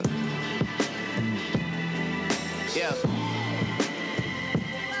Yeah.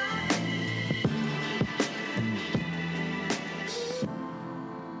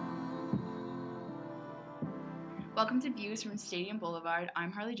 Welcome to Views from Stadium Boulevard.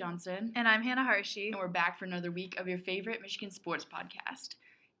 I'm Harley Johnson. And I'm Hannah Harshey. And we're back for another week of your favorite Michigan sports podcast.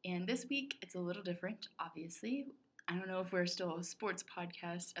 And this week, it's a little different, obviously. I don't know if we're still a sports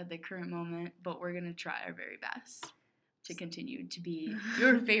podcast at the current moment, but we're going to try our very best to continue to be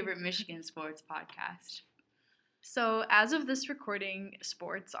your favorite Michigan sports podcast. So, as of this recording,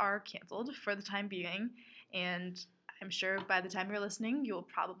 sports are canceled for the time being, and I'm sure by the time you're listening, you'll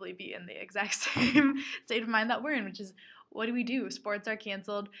probably be in the exact same state of mind that we're in, which is, what do we do? Sports are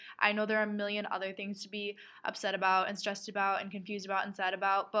canceled. I know there are a million other things to be upset about and stressed about and confused about and sad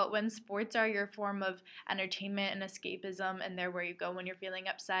about, but when sports are your form of entertainment and escapism, and they're where you go when you're feeling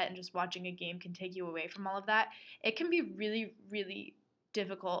upset, and just watching a game can take you away from all of that, it can be really, really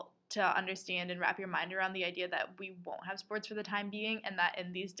difficult to understand and wrap your mind around the idea that we won't have sports for the time being, and that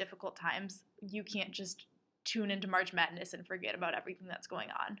in these difficult times, you can't just tune into March Madness and forget about everything that's going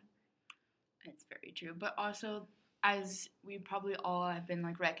on. It's very true. But also, as we probably all have been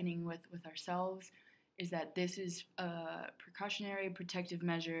reckoning with ourselves, is that this is a precautionary protective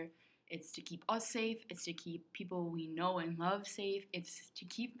measure. It's to keep us safe. It's to keep people we know and love safe. It's to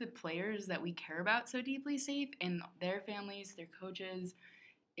keep the players that we care about so deeply safe, and their families, their coaches.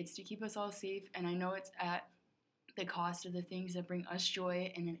 It's to keep us all safe. And I know it's at the cost of the things that bring us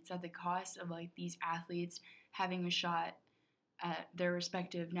joy, and it's at the cost of these athletes having a shot at their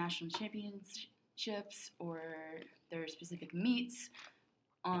respective national championships or their specific meets,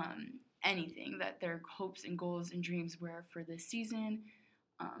 anything that their hopes and goals and dreams were for this season.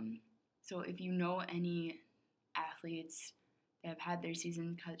 So if you know any athletes that have had their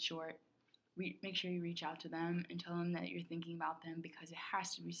season cut short, make sure you reach out to them and tell them that you're thinking about them, because it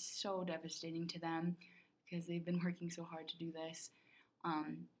has to be so devastating to them, because they've been working so hard to do this.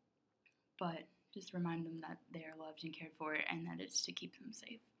 But just remind them that they are loved and cared for, and that it's to keep them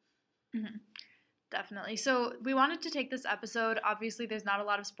safe. Mm-hmm. Definitely. So we wanted to take this episode. Obviously, there's not a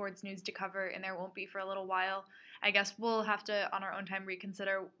lot of sports news to cover, and there won't be for a little while. I guess we'll have to, on our own time,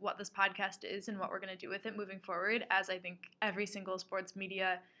 reconsider what this podcast is and what we're going to do with it moving forward, as I think every single sports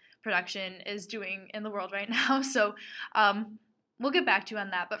media production is doing in the world right now. So we'll get back to you on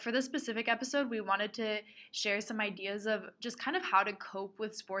that. But for this specific episode, we wanted to share some ideas of just kind of how to cope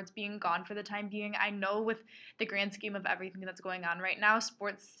with sports being gone for the time being. I know with the grand scheme of everything that's going on right now,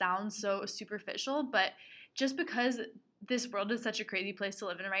 sports sounds so superficial, but just because this world is such a crazy place to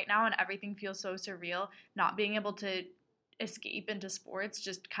live in right now and everything feels so surreal, not being able to escape into sports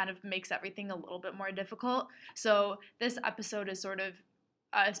just kind of makes everything a little bit more difficult. So this episode is sort of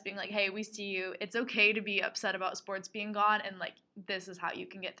us being like, hey, we see you. It's okay to be upset about sports being gone, and this is how you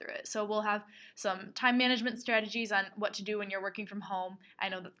can get through it. So we'll have some time management strategies on what to do when you're working from home. I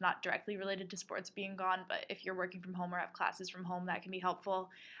know that's not directly related to sports being gone, but if you're working from home or have classes from home, that can be helpful.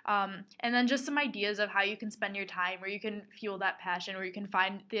 And then just some ideas of how you can spend your time, where you can fuel that passion, where you can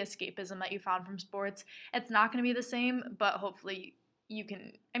find the escapism that you found from sports. It's not going to be the same, but hopefully you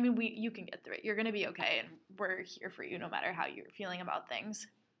can get through it. You're going to be okay, and we're here for you no matter how you're feeling about things.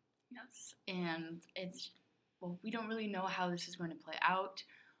 Yes, and we don't really know how this is going to play out,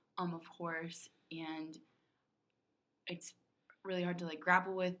 of course, and it's really hard to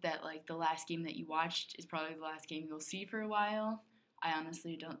grapple with that. The last game that you watched is probably the last game you'll see for a while. I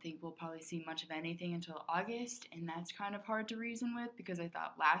honestly don't think we'll probably see much of anything until August, and that's kind of hard to reason with, because I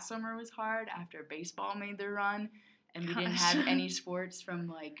thought last summer was hard after baseball made their run, and we didn't have any sports from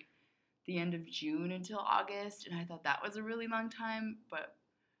the end of June until August, and I thought that was a really long time. But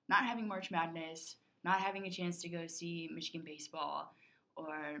not having March Madness, not having a chance to go see Michigan baseball,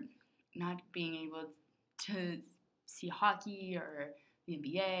 or not being able to see hockey or the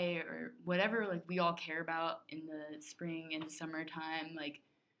NBA or whatever we all care about in the spring and summertime,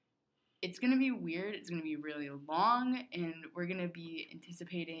 it's going to be weird. It's going to be really long, and we're going to be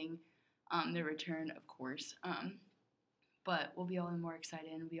anticipating the return, of course. But we'll be all the more excited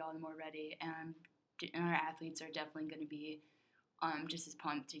and we'll be all the more ready, and our athletes are definitely going to be just as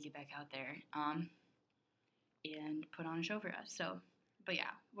pumped to get back out there and put on a show for us. So, but yeah,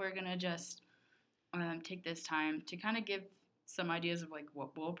 we're going to just take this time to kind of give some ideas of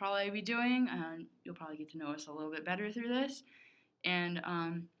what we'll probably be doing, and you'll probably get to know us a little bit better through this. And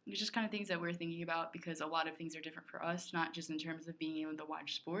it's just kind of things that we're thinking about, because a lot of things are different for us, not just in terms of being able to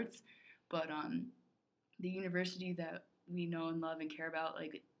watch sports, but the university that we know and love and care about.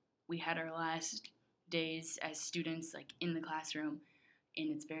 We had our last days as students in the classroom, and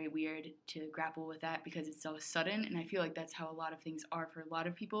it's very weird to grapple with that because it's so sudden, and I feel like that's how a lot of things are for a lot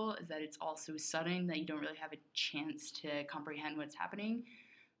of people, is that it's all so sudden that you don't really have a chance to comprehend what's happening.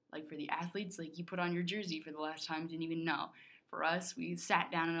 Like for the athletes, like you put on your jersey for the last time, didn't even know. For us, we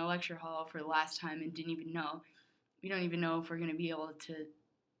sat down in a lecture hall for the last time and didn't even know. We don't even know if we're going to be able to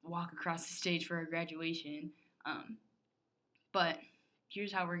walk across the stage for our graduation. But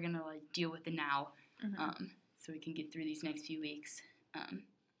here's how we're going to like deal with the now, so we can get through these next few weeks. And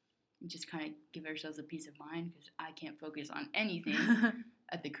just kind of give ourselves a peace of mind, because I can't focus on anything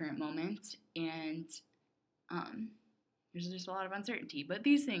at the current moment. And there's just a lot of uncertainty, but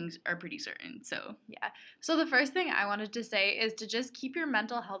these things are pretty certain. So yeah. So the first thing I wanted to say is to just keep your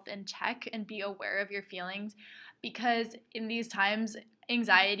mental health in check and be aware of your feelings, because in these times,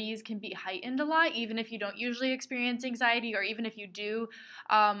 anxieties can be heightened a lot, even if you don't usually experience anxiety, or even if you do.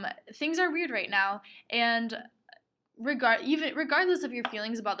 Things are weird right now, and regardless of your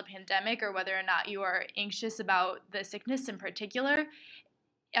feelings about the pandemic or whether or not you are anxious about the sickness in particular,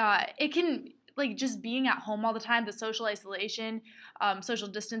 it can, like, just being at home all the time, the social isolation, social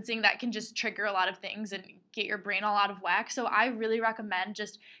distancing, that can just trigger a lot of things and get your brain all out of whack. So I really recommend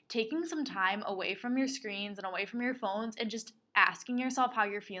just taking some time away from your screens and away from your phones and just asking yourself how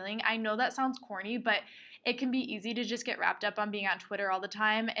you're feeling. I know that sounds corny, but it can be easy to just get wrapped up on being on Twitter all the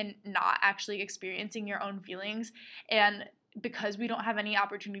time and not actually experiencing your own feelings. And because we don't have any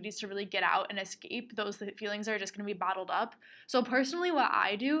opportunities to really get out and escape, those feelings are just going to be bottled up. So personally, what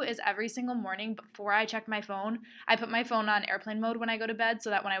I do is every single morning before I check my phone, I put my phone on airplane mode when I go to bed, so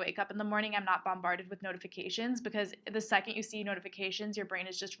that when I wake up in the morning, I'm not bombarded with notifications, because the second you see notifications, your brain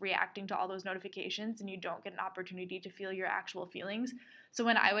is just reacting to all those notifications and you don't get an opportunity to feel your actual feelings. So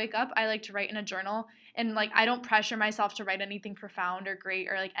when I wake up, I like to write in a journal, and like I don't pressure myself to write anything profound or great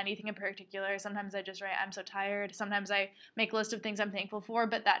or like anything in particular. Sometimes I just write, I'm so tired. Sometimes I make a list of things I'm thankful for,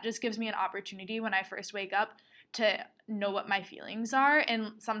 but that just gives me an opportunity when I first wake up to know what my feelings are.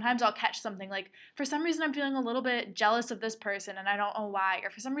 And sometimes I'll catch something like, for some reason I'm feeling a little bit jealous of this person and I don't know why, or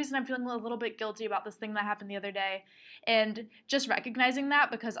for some reason I'm feeling a little bit guilty about this thing that happened the other day. And just recognizing that,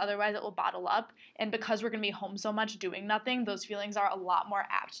 because otherwise it will bottle up, and because we're going to be home so much doing nothing, those feelings are a lot more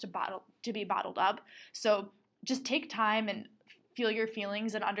apt to be bottled up. So just take time and feel your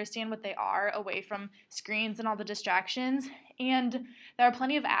feelings and understand what they are away from screens and all the distractions. And there are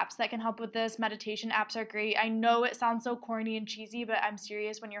plenty of apps that can help with this. Meditation apps are great. I know it sounds so corny and cheesy, but I'm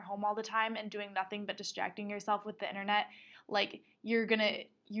serious. When you're home all the time and doing nothing but distracting yourself with the internet, like you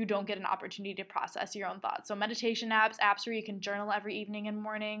don't get an opportunity to process your own thoughts. So meditation apps where you can journal every evening and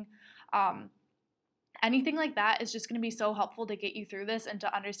morning, anything like that is just going to be so helpful to get you through this and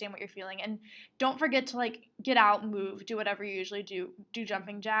to understand what you're feeling. And don't forget to like get out, move, do whatever you usually do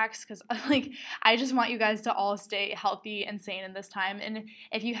jumping jacks, because like I just want you guys to all stay healthy and sane in this time. And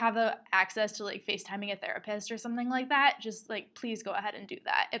if you have the access to like FaceTiming a therapist or something like that, just like please go ahead and do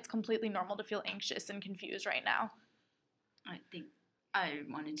that. It's completely normal to feel anxious and confused right now. I think I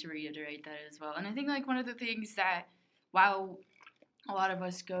wanted to reiterate that as well. And I think like one of the things that, while a lot of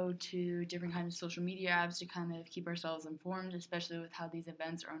us go to different kinds of social media apps to kind of keep ourselves informed, especially with how these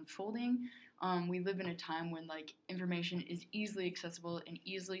events are unfolding, we live in a time when like information is easily accessible and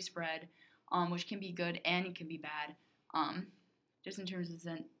easily spread, which can be good and it can be bad. Just in terms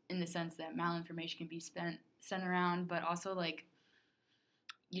of in the sense that malinformation can be sent around, but also like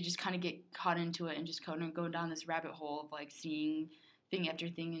you just kind of get caught into it and just kind of go down this rabbit hole of like seeing thing after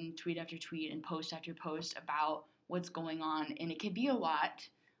thing and tweet after tweet and post after post about what's going on, and it can be a lot.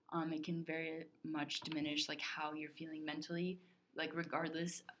 It can very much diminish like how you're feeling mentally, like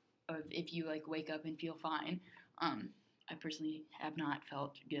regardless of if you like wake up and feel fine. I personally have not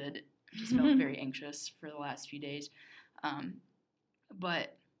felt good. I just felt very anxious for the last few days.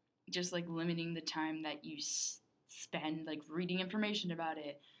 But just like limiting the time that you spend like reading information about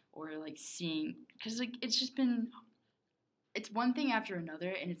it or like seeing, because like it's one thing after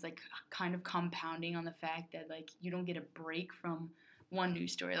another, and it's like kind of compounding on the fact that like you don't get a break from one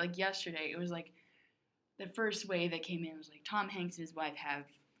news story. Like yesterday, it was like the first wave that came in was like Tom Hanks and his wife have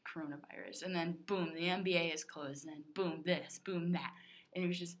coronavirus, and then boom, the NBA is closed, and then boom this, boom that, and it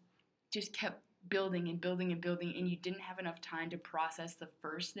was just kept building and building and building, and you didn't have enough time to process the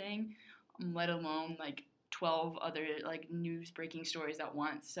first thing, let alone like 12 other like news breaking stories at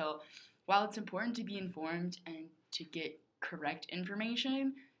once. So while it's important to be informed and to get correct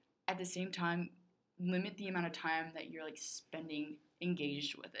information, at the same time limit the amount of time that you're like spending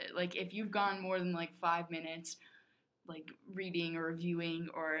engaged with it. Like if you've gone more than like 5 minutes like reading or reviewing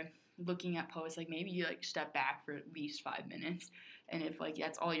or looking at posts, like maybe you like step back for at least 5 minutes, and if like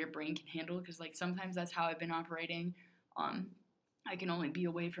that's all your brain can handle, because like sometimes that's how I've been operating, I can only be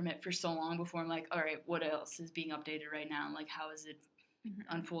away from it for so long before I'm like, all right, what else is being updated right now? Like, how is it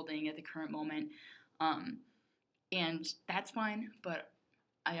unfolding at the current moment? And that's fine, but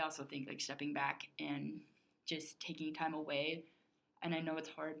I also think like stepping back and just taking time away, and I know it's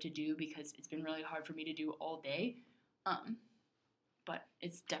hard to do because it's been really hard for me to do all day, but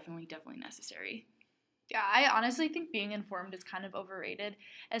it's definitely necessary. Yeah, I honestly think being informed is kind of overrated,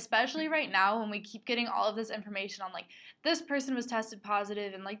 especially right now when we keep getting all of this information on, like, this person was tested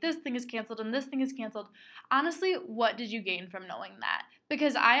positive and, like, this thing is canceled and this thing is canceled. Honestly, what did you gain from knowing that?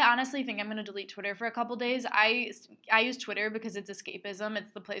 Because I honestly think I'm going to delete Twitter for a couple days. I use Twitter because it's escapism.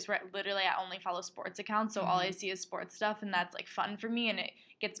 It's the place where I only follow sports accounts, so all I see is sports stuff, and that's, like, fun for me, and it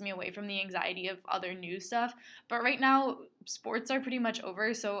gets me away from the anxiety of other news stuff. But right now, sports are pretty much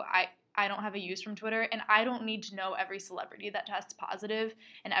over, so I don't have a use from Twitter, and I don't need to know every celebrity that tests positive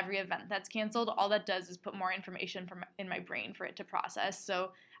and every event that's canceled. All that does is put more information in my brain for it to process.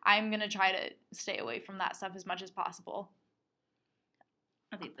 So I'm going to try to stay away from that stuff as much as possible.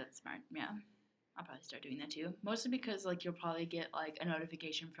 I think that's smart, yeah. I'll probably start doing that too. Mostly because, like, you'll probably get, like, a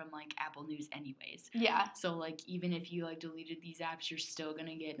notification from, like, Apple News anyways. Yeah. So, like, even if you, like, deleted these apps, you're still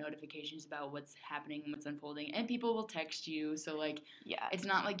gonna get notifications about what's happening and what's unfolding. And people will text you. So, like, yeah, it's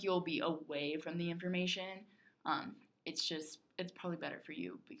not like you'll be away from the information. It's just, it's probably better for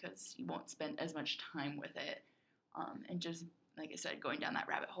you because you won't spend as much time with it. And just, like I said, going down that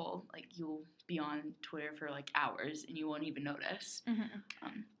rabbit hole, like, you'll be on Twitter for, like, hours and you won't even notice.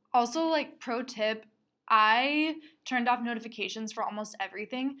 Also, like, pro tip, I turned off notifications for almost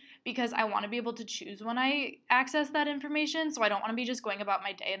everything because I want to be able to choose when I access that information. So I don't want to be just going about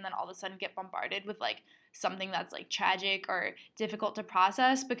my day and then all of a sudden get bombarded with, like, something that's, like, tragic or difficult to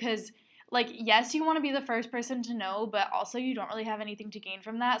process because, like, yes, you want to be the first person to know, but also you don't really have anything to gain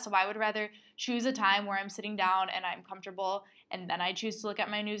from that. So I would rather choose a time where I'm sitting down and I'm comfortable, and then I choose to look at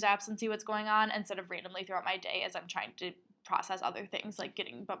my news apps and see what's going on instead of randomly throughout my day as I'm trying to process other things, like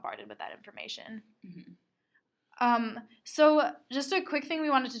getting bombarded with that information. So just a quick thing we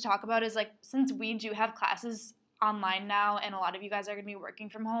wanted to talk about is, like, since we do have classes online now and a lot of you guys are going to be working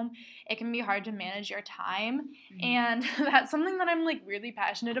from home, it can be hard to manage your time. And that's something that I'm, like, really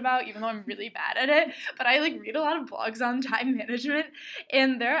passionate about, even though I'm really bad at it. But I, like, read a lot of blogs on time management,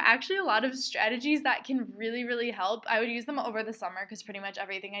 and there are actually a lot of strategies that can really, really help. I would use them over the summer because pretty much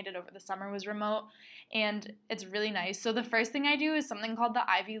everything I did over the summer was remote, and it's really nice. So the first thing I do is something called the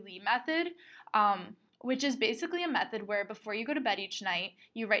Ivy Lee method, which is basically a method where before you go to bed each night,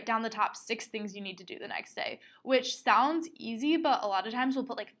 you write down the top 6 things you need to do the next day, which sounds easy, but a lot of times we'll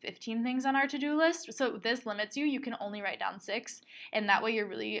put, like, 15 things on our to-do list. So this limits you. You can only write down 6, and that way you're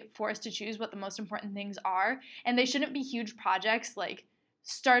really forced to choose what the most important things are. And they shouldn't be huge projects like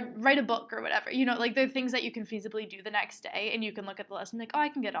write a book or whatever, you know, like, they're things that you can feasibly do the next day, and you can look at the list and be like, oh, I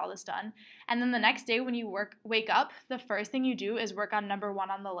can get all this done. And then the next day when you wake up, the first thing you do is work on number 1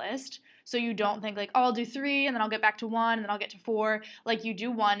 on the list. So you don't think, like, oh, I'll do 3 and then I'll get back to 1 and then I'll get to 4. Like, you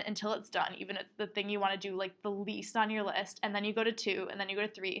do 1 until it's done, even if it's the thing you want to do, like, the least on your list, and then you go to 2 and then you go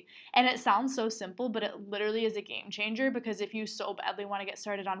to 3. And it sounds so simple, but it literally is a game changer, because if you so badly want to get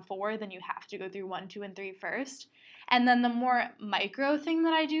started on 4, then you have to go through 1, 2, and 3 first. And then the more micro thing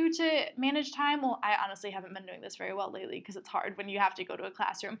that I do to manage time, well, I honestly haven't been doing this very well lately because it's hard when you have to go to a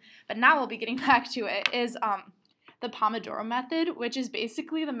classroom, but now we'll be getting back to it, is the Pomodoro method, which is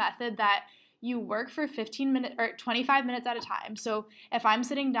basically the method that you work for 15 minutes or 25 minutes at a time. So if I'm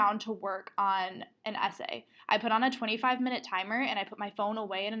sitting down to work on an essay, I put on a 25-minute timer and I put my phone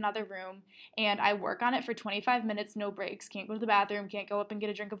away in another room and I work on it for 25 minutes, no breaks, can't go to the bathroom, can't go up and get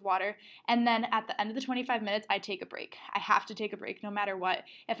a drink of water. And then at the end of the 25 minutes, I take a break. I have to take a break no matter what.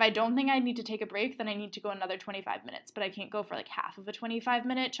 If I don't think I need to take a break, then I need to go another 25 minutes, but I can't go for, like, half of a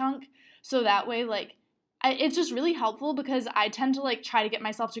 25-minute chunk. So that way, like, it's just really helpful because I tend to, like, try to get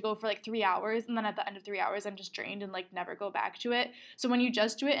myself to go for, like, 3 hours, and then at the end of 3 hours I'm just drained and, like, never go back to it. So when you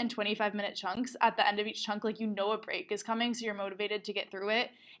just do it in 25-minute chunks, at the end of each chunk, like, you know a break is coming, so you're motivated to get through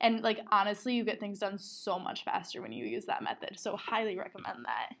it. And, like, honestly, you get things done so much faster when you use that method. So highly recommend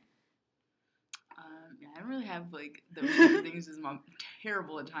that. Yeah, I don't really have, like, those kind of things, as I'm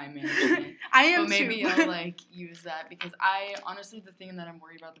terrible at time management. I am but maybe too. I'll, like, use that, because honestly, the thing that I'm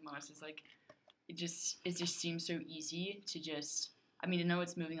worried about the most is, like, it just seems so easy to just, I mean, I know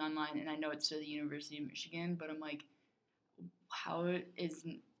it's moving online and I know it's to the University of Michigan, but I'm like, how is,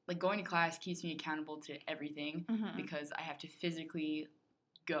 like, going to class keeps me accountable to everything, because I have to physically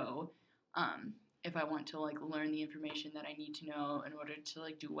go if I want to, like, learn the information that I need to know in order to,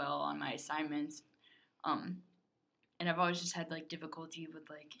 like, do well on my assignments. And I've always just had, like, difficulty with,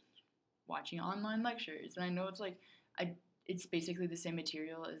 like, watching online lectures, and I know it's, like, it's basically the same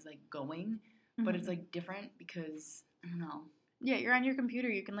material as like going, but it's like different because I don't know. Yeah, you're on your computer.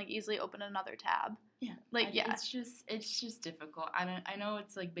 You can like easily open another tab. Yeah, Like it's just difficult. I know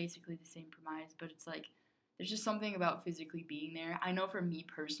it's like basically the same premise, but it's like there's just something about physically being there. I know for me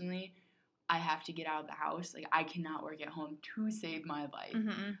personally, I have to get out of the house. Like I cannot work at home to save my life.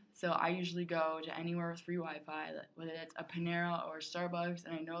 So I usually go to anywhere with free Wi-Fi, whether that's a Panera or Starbucks.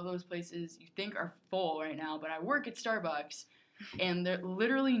 And I know those places you think are full right now, but I work at Starbucks, and there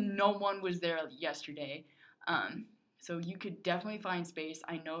literally no one was there yesterday. So you could definitely find space.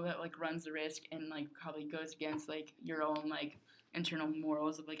 I know that like runs the risk and like probably goes against like your own like internal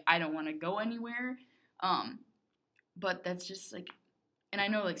morals of like I don't want to go anywhere. But that's just like, and I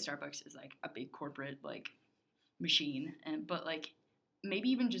know like Starbucks is like a big corporate like machine, but like maybe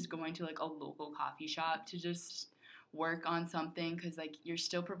even just going to like a local coffee shop to just work on something, because like you're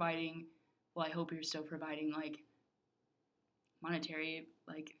still providing, well, I hope you're still providing like monetary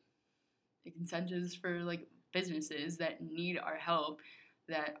like incentives for like businesses that need our help,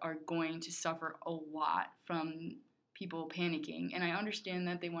 that are going to suffer a lot from people panicking. And I understand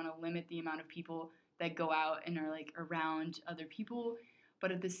that they want to limit the amount of people that go out and are like around other people,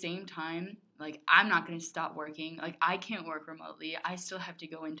 but at the same time, like I'm not going to stop working. Like I can't work remotely. I still have to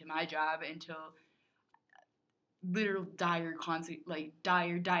go into my job until literal dire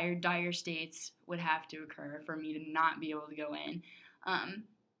states would have to occur for me to not be able to go in.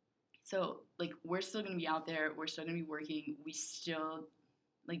 So, like, we're still going to be out there. We're still going to be working. We still,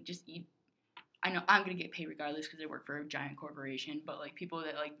 like, just eat. I know I'm going to get paid regardless because I work for a giant corporation, but, like, people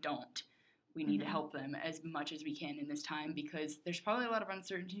that, like, don't, we need to help them as much as we can in this time, because there's probably a lot of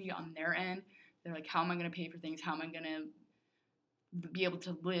uncertainty on their end. They're like, how am I going to pay for things? How am I going to be able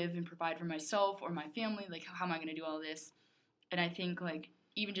to live and provide for myself or my family? Like, how am I going to do all this? And I think, like,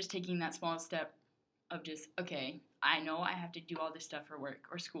 even just taking that small step of just, okay, I know I have to do all this stuff for work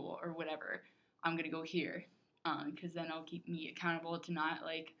or school or whatever. I'm going to go here, because then it'll keep me accountable to not,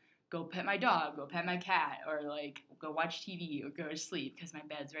 like, go pet my dog, go pet my cat, or, like, go watch TV or go to sleep because my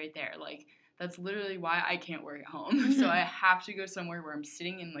bed's right there. Like, that's literally why I can't work at home. So I have to go somewhere where I'm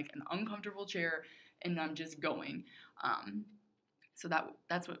sitting in, like, an uncomfortable chair and I'm just going. So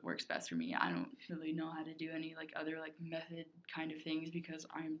that's what works best for me. I don't really know how to do any, like, other, like, method kind of things because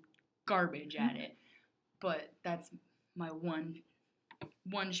I'm garbage at it. But that's my one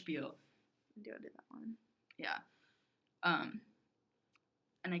spiel. Do that one. Yeah.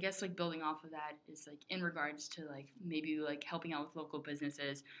 And I guess, like, building off of that is, like, in regards to, like, maybe, like, helping out with local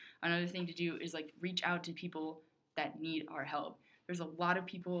businesses. Another thing to do is, like, reach out to people that need our help. There's a lot of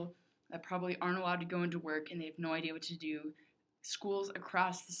people that probably aren't allowed to go into work and they have no idea what to do. Schools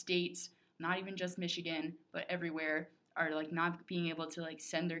across the states, not even just Michigan, but everywhere, are, like, not being able to, like,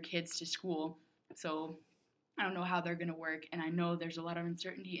 send their kids to school. So I don't know how they're going to work, and I know there's a lot of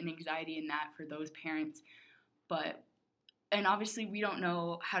uncertainty and anxiety in that for those parents. And obviously we don't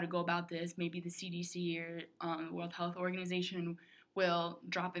know how to go about this. Maybe the CDC or World Health Organization will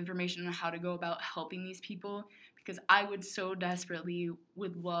drop information on how to go about helping these people, because I would so desperately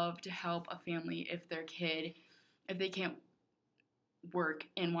would love to help a family if they can't work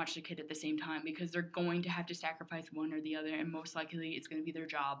and watch the kid at the same time, because they're going to have to sacrifice one or the other, and most likely it's going to be their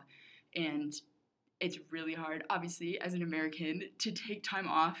job. And it's really hard, obviously, as an American, to take time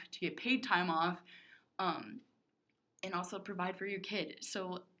off, to get paid time off, and also provide for your kid.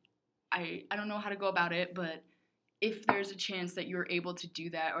 So I don't know how to go about it, but if there's a chance that you're able to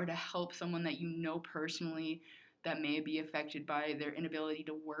do that, or to help someone that you know personally that may be affected by their inability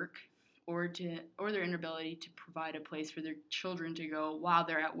to work, or their inability to provide a place for their children to go while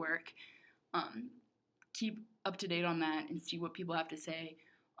they're at work, keep up to date on that and see what people have to say.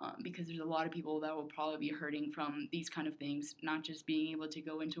 Because there's a lot of people that will probably be hurting from these kind of things, not just being able to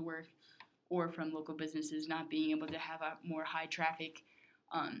go into work, or from local businesses not being able to have a more high traffic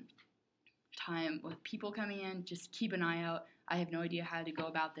time with people coming in. Just keep an eye out. I have no idea how to go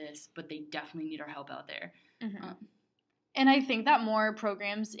about this, but they definitely need our help out there. And I think that more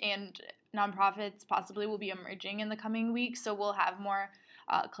programs and nonprofits possibly will be emerging in the coming weeks, so we'll have more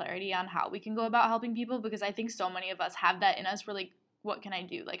clarity on how we can go about helping people, because I think so many of us have that in us. We're like, what can I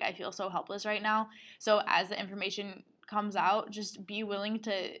do? Like, I feel so helpless right now. So as the information comes out, just be willing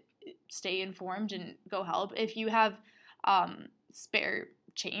to stay informed and go help. If you have spare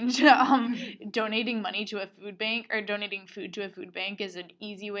change, donating money to a food bank or donating food to a food bank is an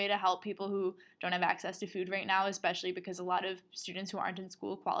easy way to help people who don't have access to food right now, especially because a lot of students who aren't in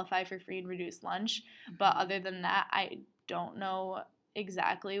school qualify for free and reduced lunch. But other than that, I don't know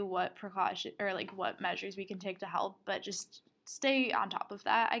exactly what precaution or like what measures we can take to help, but just stay on top of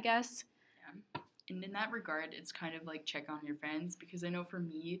that, I guess. And in that regard, it's kind of like check on your friends, because I know for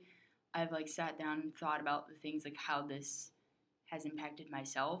me, I've like sat down and thought about the things like how this has impacted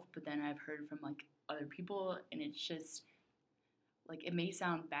myself, but then I've heard from like other people, and it's just like it may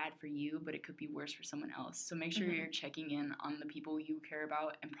sound bad for you, but it could be worse for someone else. So make sure you're checking in on the people you care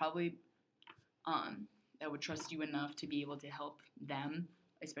about, and probably that would trust you enough to be able to help them,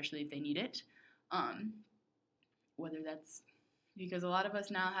 especially if they need it. Whether that's because a lot of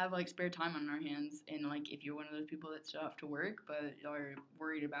us now have like spare time on our hands, and like if you're one of those people that still have to work but are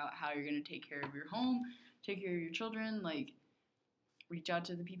worried about how you're going to take care of your home, take care of your children, like reach out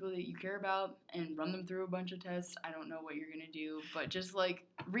to the people that you care about and run them through a bunch of tests. I don't know what you're going to do, but just like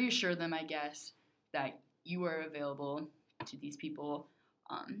reassure them, I guess, that you are available to these people,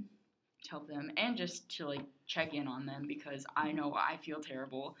 to help them, and just to like check in on them, because I know I feel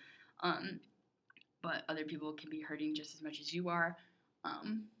terrible. But other people can be hurting just as much as you are,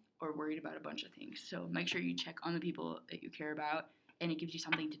 or worried about a bunch of things. So make sure you check on the people that you care about, and it gives you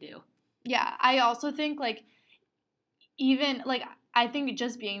something to do. Yeah, I also think, like, even, like, I think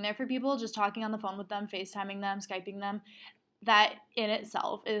just being there for people, just talking on the phone with them, FaceTiming them, Skyping them, that in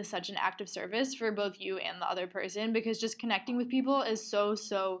itself is such an act of service for both you and the other person, because just connecting with people is so,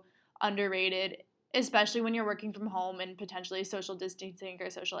 so underrated, especially when you're working from home and potentially social distancing or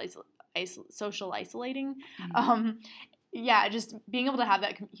social isolating. Yeah, just being able to have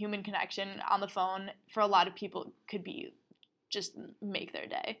that human connection on the phone for a lot of people could be just make their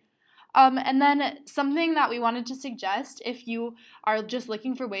day. And then something that we wanted to suggest, if you are just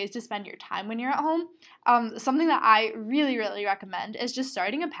looking for ways to spend your time when you're at home, something that I really, really recommend is just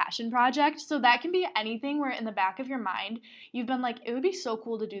starting a passion project. So that can be anything where in the back of your mind, you've been like, it would be so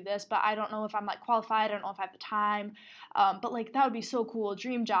cool to do this, but I don't know if I'm like qualified, I don't know if I have the time, but like that would be so cool,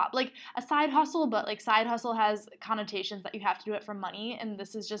 dream job, like a side hustle, but like side hustle has connotations that you have to do it for money, and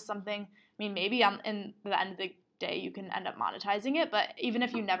this is just something, I mean, maybe in the end of the day you can end up monetizing it, but even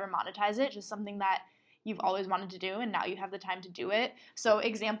if you never monetize it, just something that you've always wanted to do and now you have the time to do it. So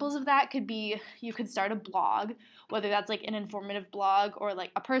examples of that could be, you could start a blog, whether that's like an informative blog or like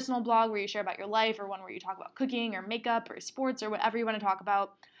a personal blog where you share about your life, or one where you talk about cooking or makeup or sports or whatever you want to talk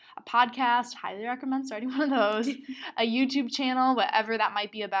about. A podcast, highly recommend starting one of those. A YouTube channel, whatever that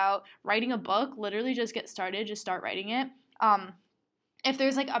might be about. Writing a book, literally just get started, just start writing it. If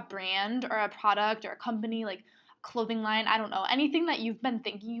there's like a brand or a product or a company, like clothing line, I don't know, anything that you've been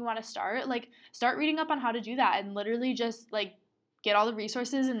thinking you want to start, like start reading up on how to do that and literally just like get all the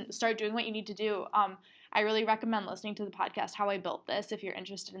resources and start doing what you need to do. I really recommend listening to the podcast How I Built This if you're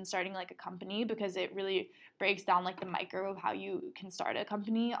interested in starting like a company, because it really breaks down like the micro of how you can start a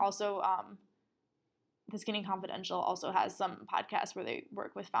company. Also, The Skinny Confidential also has some podcasts where they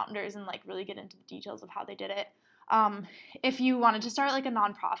work with founders and like really get into the details of how they did it. If you wanted to start like a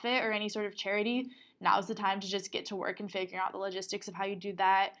nonprofit or any sort of charity, now's the time to just get to work and figuring out the logistics of how you do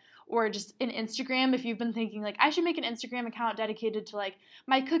that. Or just an Instagram, if you've been thinking like, I should make an Instagram account dedicated to like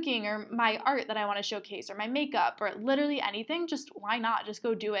my cooking or my art that I want to showcase or my makeup or literally anything, just why not? Just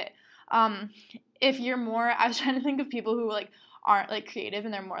go do it. If you're more, I was trying to think of people who like aren't like creative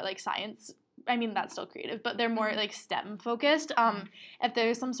and they're more like science, I mean, that's still creative, but they're more like STEM focused. If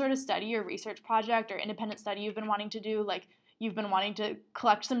there's some sort of study or research project or independent study you've been wanting to do, like you've been wanting to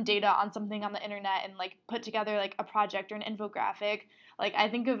collect some data on something on the internet and like put together like a project or an infographic. Like I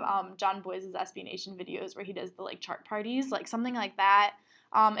think of John Boy's SB Nation videos where he does the like chart parties, like something like that.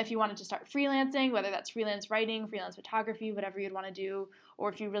 If you wanted to start freelancing, whether that's freelance writing, freelance photography, whatever you'd want to do, or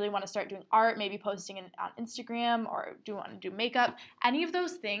if you really want to start doing art, maybe posting on Instagram, or do you want to do makeup, any of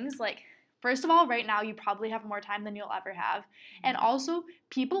those things, like first of all, right now, you probably have more time than you'll ever have. And also,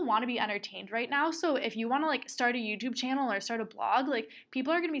 people want to be entertained right now. So if you want to, like, start a YouTube channel or start a blog, like,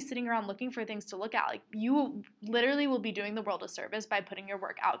 people are going to be sitting around looking for things to look at. Like, you literally will be doing the world a service by putting your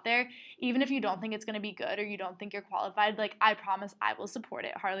work out there. Even if you don't think it's going to be good or you don't think you're qualified, like, I promise I will support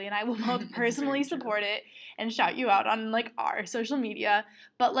it. Harley and I will both personally support it and shout you out on, like, our social media.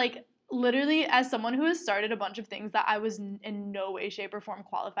 But, like, literally, as someone who has started a bunch of things that I was in no way, shape, or form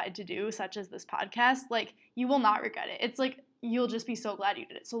qualified to do, such as this podcast, like, you will not regret it. It's like, you'll just be so glad you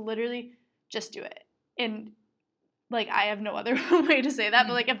did it. So literally, just do it. And, like, I have no other way to say that,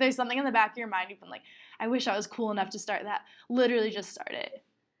 but, like, if there's something in the back of your mind, you've been like, I wish I was cool enough to start that, literally just start it.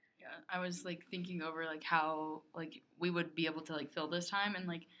 Yeah, I was, like, thinking over, like, how, like, we would be able to, like, fill this time, and,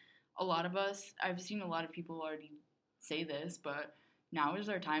 like, a lot of us, I've seen a lot of people already say this, but now is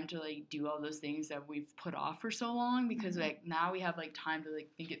our time to like do all those things that we've put off for so long, because like now we have like time to like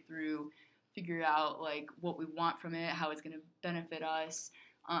think it through, figure out like what we want from it, how it's going to benefit us,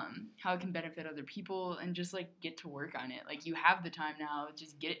 how it can benefit other people, and just like get to work on it. Like you have the time now,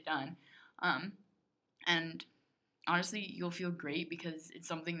 just get it done. And honestly, you'll feel great because it's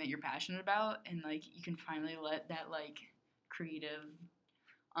something that you're passionate about, and like you can finally let that like creative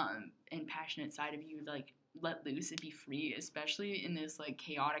and passionate side of you like let loose and be free, especially in this like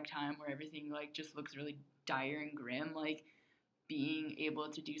chaotic time where everything like just looks really dire and grim. Like being able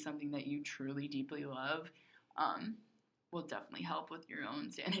to do something that you truly deeply love will definitely help with your own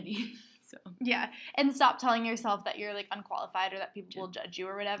sanity. So Yeah, and stop telling yourself that you're like unqualified or that people will judge you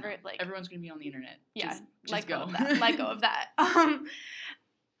or whatever. no, like everyone's gonna be on the internet. Yeah, just let go. go of that. Let go of that.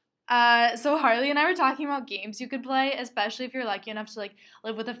 So Harley and I were talking about games you could play, especially if you're lucky enough to like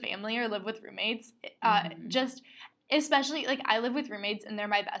live with a family or live with roommates. Just especially like I live with roommates and they're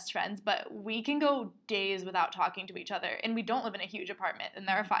my best friends, but we can go days without talking to each other, and we don't live in a huge apartment and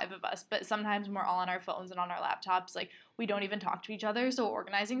there are 5 of us, but sometimes we're all on our phones and on our laptops, like we don't even talk to each other. So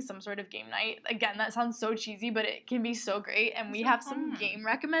organizing some sort of game night, again, that sounds so cheesy, but it can be so great, and we have some game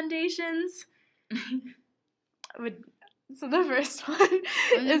recommendations. So the first one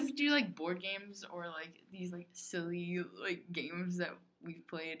is do like board games or like these like silly like games that we've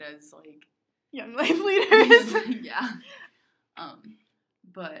played as like young life leaders. Yeah.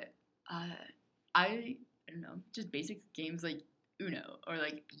 But I don't know, just basic games like Uno or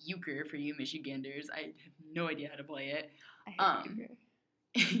like euchre for you Michiganders. I have no idea how to play it. I hate euchre.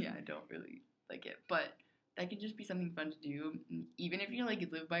 Yeah, I don't really like it, but that could just be something fun to do. Even if you like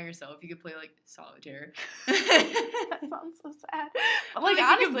live by yourself, you could play like solitaire. That sounds so sad. But like honestly,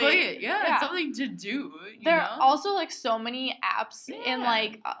 honestly, you can play it. Yeah, it's something to do. There are also like so many apps in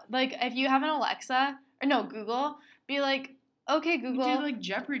like if you have an Alexa or no Google, be like, okay Google, you do like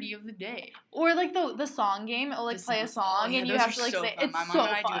Jeopardy of the day, or like the song game. It'll like play a song and you have to like say fun. It's My mom so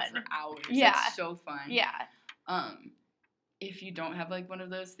and I fun. do it for hours. Yeah, it's so fun. Yeah. If you don't have like one of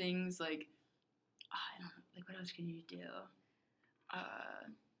those things, like I don't know, like what else can you do?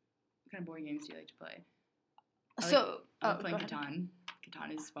 What kind of board games do you like to play? I love playing Catan.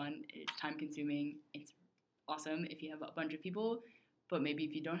 Catan is fun. It's time consuming. It's awesome if you have a bunch of people. But maybe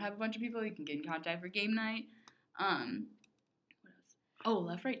if you don't have a bunch of people, you can get in contact for game night. What else? Oh,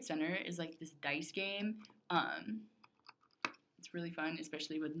 Left, Right, Center is like this dice game. It's really fun,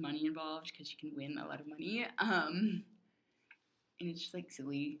 especially with money involved because you can win a lot of money. And it's just like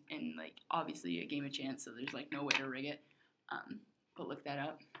silly and like obviously a game of chance, so there's like no way to rig it. But look that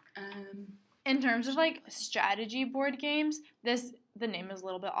up. In terms of like strategy board games, the name is a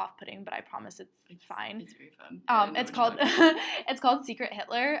little bit off-putting, but I promise it's fine. It's very fun. It's called Secret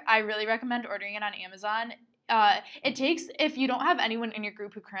Hitler. I really recommend ordering it on Amazon. It takes, if you don't have anyone in your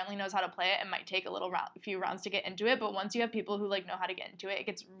group who currently knows how to play it, it might take a few rounds to get into it, but once you have people who like know how to get into it, it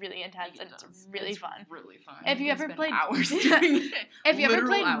gets really intense and it's really fun. Really fun. If you ever played hours doing it. If you ever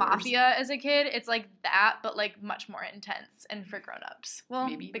played hours. Mafia as a kid, it's like that, but like much more intense and for grown-ups. Well,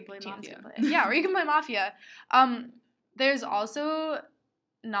 maybe you can play Mafia. Yeah, or you can play Mafia. There's also,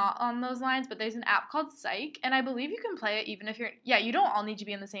 not on those lines, but there's an app called Psych, and I believe you can play it even if you don't all need to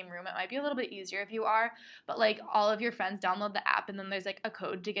be in the same room. It might be a little bit easier if you are, but like all of your friends download the app, and then there's like a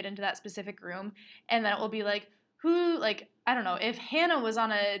code to get into that specific room, and then it will be like, I don't know, if Hannah was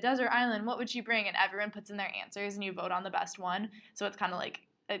on a desert island, what would she bring? And everyone puts in their answers, and you vote on the best one. So it's kind of like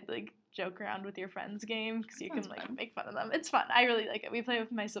a joke around with your friends game, because you can like make fun of them. It's fun. I really like it. We play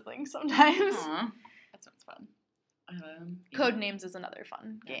with my siblings sometimes. Aww. That sounds fun. Code Names is another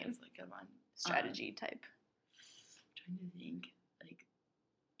fun game. It's like a fun strategy type. I'm trying to think. Like,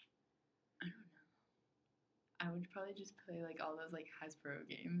 I don't know. I would probably just play like all those like Hasbro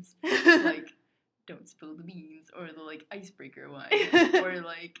games, like Don't Spill the Beans or the like Icebreaker one, or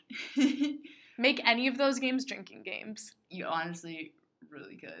like make any of those games drinking games. You honestly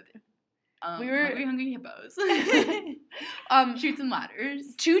really could. We were Hungry Hippos. Truths and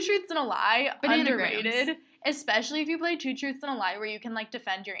Ladders. Two Truths and a Lie. Bananagrams. Underrated. Especially if you play Two Truths and a Lie, where you can like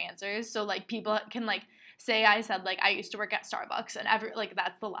defend your answers. So like people can like say I said like I used to work at Starbucks, and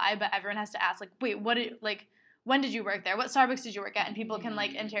that's the lie, but everyone has to ask like, wait, when did you work there? What Starbucks did you work at? And people can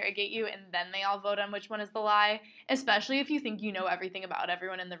like interrogate you, and then they all vote on which one is the lie. Especially if you think you know everything about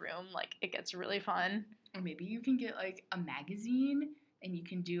everyone in the room, like it gets really fun. Or maybe you can get like a magazine, and you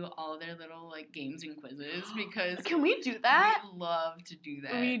can do all their little like games and quizzes, because can we do that? We love to do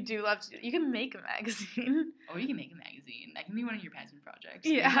that. We do love to do that. You can make a magazine. Or you can make a magazine. That can be one of your passion projects.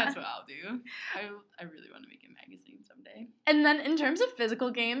 Yeah. That's what I'll do. I really want to make a magazine someday. And then in terms of physical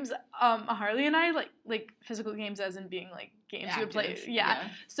games, Harley and I like physical games as in being like games you would play. Yeah.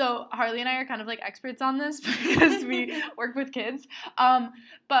 So Harley and I are kind of like experts on this because we work with kids.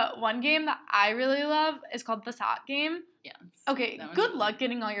 But one game that I really love is called the Sock Game. Yeah. Okay, good luck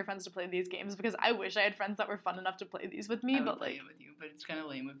getting all your friends to play these games, because I wish I had friends that were fun enough to play these with me. I would play it with you, but it's kind of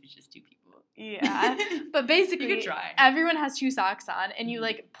lame if it's just 2 people. Yeah, but You basically, could try. everyone has 2 socks on, and you Mhm.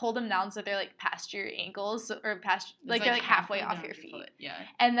 like pull them down so they're like past your ankles or past It's like they're like halfway off down your feet. foot. Yeah.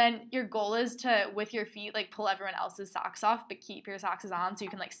 And then your goal is to, with your feet, like pull everyone else's socks off, but keep your socks on so you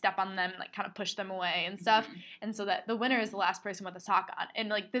can like step on them and like kind of push them away and stuff. Mhm. And so that the winner is the last person with a sock on. And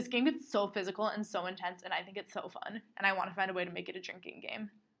like this game gets so physical and so intense, and I think it's so fun. And I want to find a way to make it a drinking game.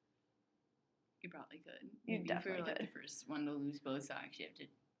 You probably could. You Maybe definitely for like could. the first one to lose both socks, you have to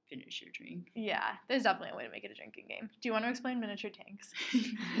finish your drink. Yeah, there's definitely a way to make it a drinking game. Do you want to explain miniature tanks?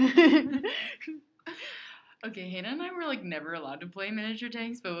 Okay, Hannah and I were like never allowed to play miniature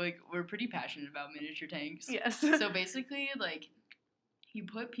tanks, but like we're pretty passionate about miniature tanks. Yes. So basically, like you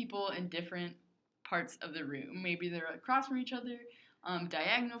put people in different parts of the room. Maybe they're across from each other,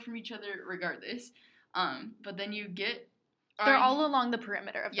 diagonal from each other, regardless. But then you get They're all along the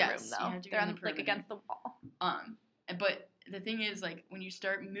perimeter of the Yes, room, you though. have to be They're on on the like perimeter. against the wall. But the thing is, like, when you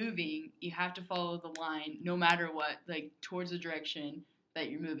start moving, you have to follow the line no matter what, like, towards the direction that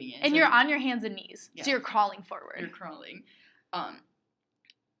you're moving in. And So you're on your hands and knees, Yeah. so you're crawling forward. You're crawling.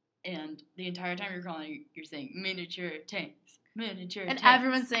 And the entire time you're crawling, you're saying, miniature tanks, miniature And tanks.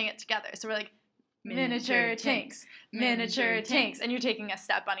 everyone's saying it together. So we're like, miniature tanks, miniature tanks. And you're taking a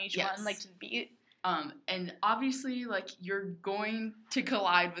step on each Yes. one, like to beat. And obviously, like, you're going to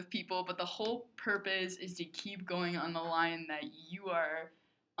collide with people, but the whole purpose is to keep going on the line that you are,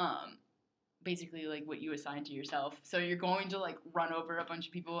 basically, like, what you assign to yourself. So you're going to, like, run over a bunch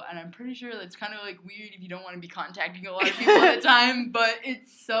of people, and I'm pretty sure that's kind of, like, weird if you don't want to be contacting a lot of people at a time, but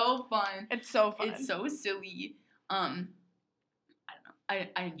it's so fun. It's so fun. It's so silly. I don't know.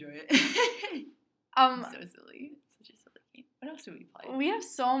 I enjoy it. It's so silly. It's such a silly game. What else do we play? We have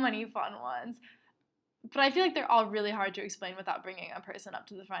so many fun ones. But I feel like they're all really hard to explain without bringing a person up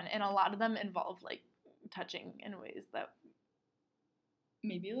to the front. And a lot of them involve, like, touching in ways that...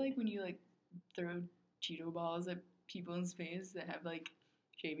 Maybe, like, when you, like, throw Cheeto balls at people's face that have, like,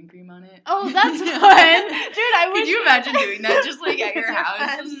 shaving cream on it. Oh, that's fun! Dude, I wish... Could you imagine doing that just, like, at your Your house?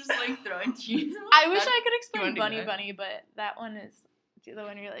 friends. Just, like, throwing Cheetos? I wish I could explain wanna do Bunny that? Bunny, but that one is the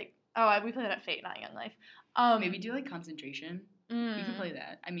one you're like... Oh, we play that at Fate, not Young Life. Maybe do, like, concentration. You could play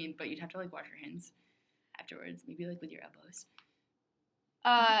that. I mean, but you'd have to, like, wash your hands afterwards. Maybe, like, with your elbows.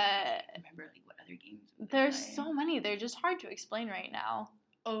 Remember, like, what other games we could There's play. so many. They're just hard to explain right now.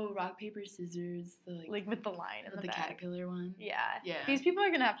 Oh, rock, paper, scissors. The, Like with the line in with the the back. caterpillar one. Yeah. Yeah. These people are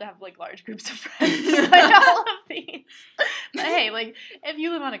going to have, like, large groups of friends to play all of these. But hey, like, if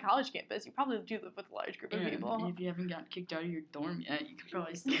you live on a college campus, you probably do live with a large group of And people. if you haven't got kicked out of your dorm yet, you could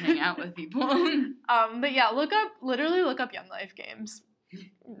probably still hang out with people. But yeah, literally look up Young Life games.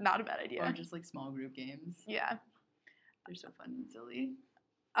 Not a bad idea. Or just, like, small group games. Yeah. They're so fun and silly.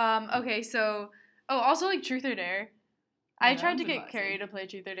 Okay, so... Oh, also, like, Truth or Dare. Yeah, I that tried one's to a get classic. Carrie to play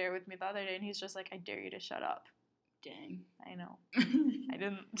Truth or Dare with me the other day, and he's just like, I dare you to shut up. Dang. I know. I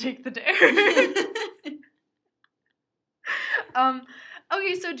didn't take the dare.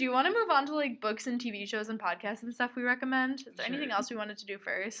 Okay, so do you want to move on to, like, books and TV shows and podcasts and stuff we recommend? Is there anything Sure. else we wanted to do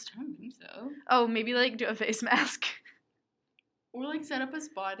first? I don't think so. Oh, maybe, like, do a face mask. Or, like, set up a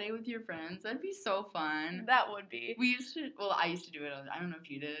spa day with your friends. That'd be so fun. That would be. We used to, well, I used to do it. I don't know if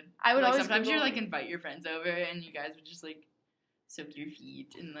you did. I would Like, always sometimes you Google, like invite your friends over and you guys would just, like, soak your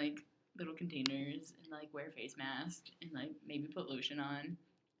feet in, like, little containers and, like, wear face masks and, like, maybe put lotion on.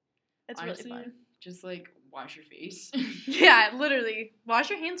 It's Honestly, really fun. just, like, wash your face. Yeah, literally. Wash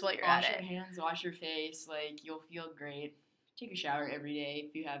your hands while you're Wash at your it. hands, wash your face. Like, you'll feel great. Take a shower every day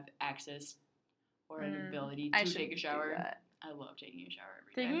if you have access or an ability I to should take a do shower. that. I love taking a shower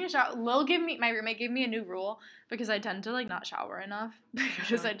every day. Taking a shower. My roommate gave me a new rule because I tend to, like, not shower enough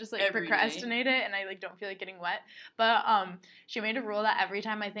because I just, like, Every day. procrastinate it and I, like, don't feel like getting wet. But she made a rule that every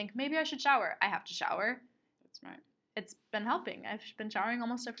time I think maybe I should shower, I have to shower. That's smart. It's been helping. I've been showering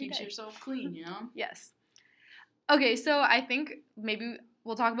almost every Keeps day. yourself clean, you know? Yes. Okay, so I think maybe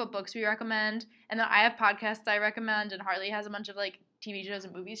we'll talk about books we recommend, and then I have podcasts I recommend, and Harley has a bunch of, like, TV shows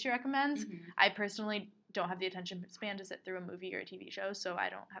and movies she recommends. Mhm. I personally don't have the attention span to sit through a movie or a TV show, so I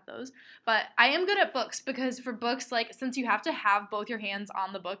don't have those. But I am good at books because for books, like, since you have to have both your hands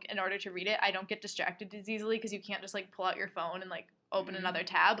on the book in order to read it, I don't get distracted as easily because you can't just, like, pull out your phone and, like, open Mhm. another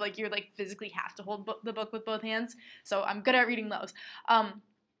tab. Like, you're, like, physically have to hold the book with both hands. So I'm good at reading those.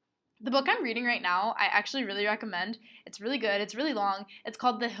 The book I'm reading right now, I actually really recommend. It's really good. It's really long. It's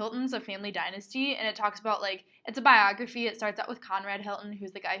called The Hiltons, A Family Dynasty, and it talks about, like, it's a biography. It starts out with Conrad Hilton,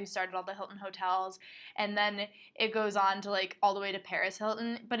 who's the guy who started all the Hilton hotels, and then it goes on to, like, all the way to Paris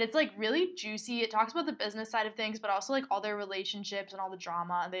Hilton, but it's, like, really juicy. It talks about the business side of things, but also, like, all their relationships and all the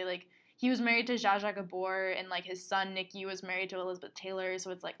drama. They, like, he was married to Zsa Zsa Gabor, and, like, his son, Nicky, was married to Elizabeth Taylor,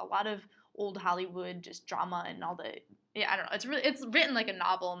 so it's, like, a lot of old Hollywood just drama and all the I don't know. It's written like a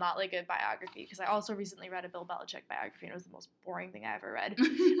novel, not like a biography. Because I also recently read a Bill Belichick biography, and it was the most boring thing I ever read.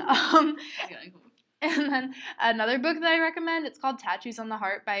 And then another book that I recommend, it's called Tattoos on the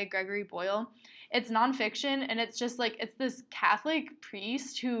Heart by Gregory Boyle. It's nonfiction, and it's just like, it's this Catholic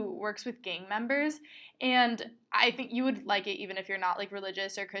priest who works with gang members, and I think you would like it even if you're not like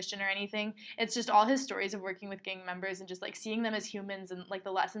religious or Christian or anything. It's just all his stories of working with gang members and just like seeing them as humans and like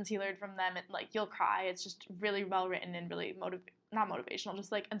the lessons he learned from them, and like you'll cry. It's just really well written and really not motivational,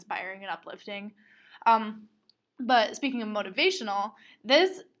 just like inspiring and uplifting. But speaking of motivational,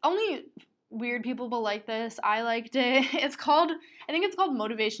 this only weird people will like this. I liked it. I think it's called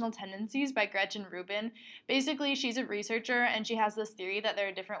Motivational Tendencies by Gretchen Rubin. Basically, she's a researcher, and she has this theory that there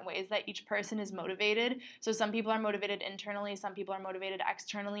are different ways that each person is motivated. So some people are motivated internally, some people are motivated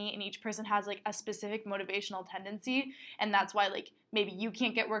externally, and each person has like a specific motivational tendency, and that's why like maybe you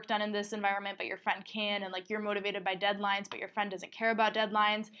can't get work done in this environment, but your friend can, and like you're motivated by deadlines, but your friend doesn't care about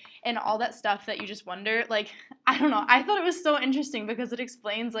deadlines, and all that stuff that you just wonder, like, I don't know. I thought it was so interesting because it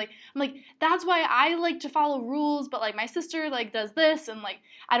explains, like, I'm like, that's why I like to follow rules, but like my sister like does this, and like,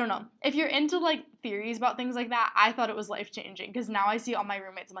 I don't know. If you're into like theories about things like that, I thought it was life-changing because now I see all my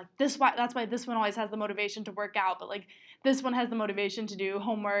roommates, I'm like, that's why this one always has the motivation to work out, but like this one has the motivation to do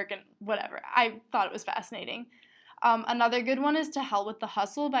homework and whatever. I thought it was fascinating. Another good one is To Hell with the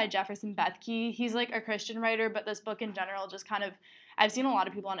Hustle by Jefferson Bethke. He's like a Christian writer, but this book in general just kind of, I've seen a lot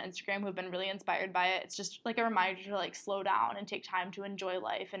of people on Instagram who have been really inspired by it. It's just like a reminder to like slow down and take time to enjoy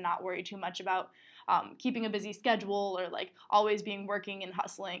life and not worry too much about keeping a busy schedule or like always being working and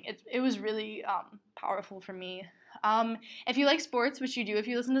hustling. It was really powerful for me. If you like sports, which you do if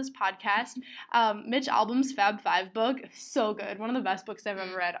you listen to this podcast, Mitch Albom's Fab Five book, so good. One of the best books I've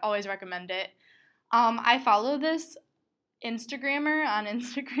ever read. Always recommend it. I follow this Instagrammer on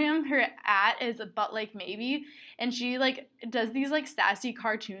Instagram. Her @ is But Like Maybe, and she like does these like sassy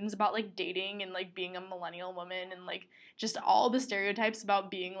cartoons about like dating and like being a millennial woman and like just all the stereotypes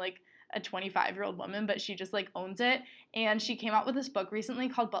about being like a 25-year-old woman, but she just like owns it. And she came out with this book recently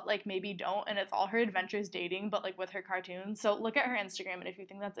called But Like Maybe Don't, and it's all her adventures dating, but like with her cartoons. So look at her Instagram, and if you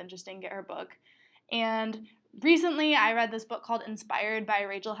think that's interesting, get her book. And recently, I read this book called Inspired by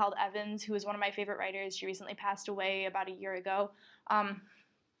Rachel Held Evans, who is one of my favorite writers. She recently passed away about a year ago.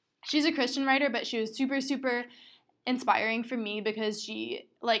 She's a Christian writer, but she was super, super inspiring for me because she,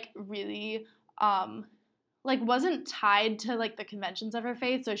 like, really, like, wasn't tied to, like, the conventions of her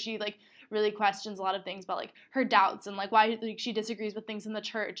faith. So she, like, really questions a lot of things about like her doubts and like why like she disagrees with things in the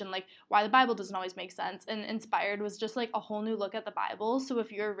church and like why the Bible doesn't always make sense. And Inspired was just like a whole new look at the Bible. So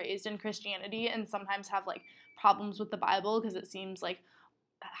if you're raised in Christianity and sometimes have like problems with the Bible because it seems like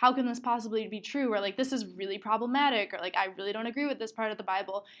how can this possibly be true, or like this is really problematic, or like I really don't agree with this part of the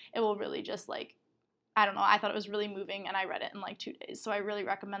Bible, it will really just like, I don't know, I thought it was really moving and I read it in like 2 days. So I really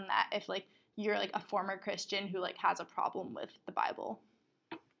recommend that if like you're like a former Christian who like has a problem with the Bible.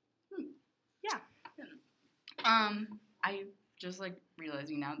 Yeah. I just like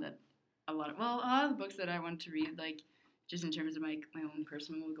realizing now that a lot of the books that I want to read, like just in terms of my own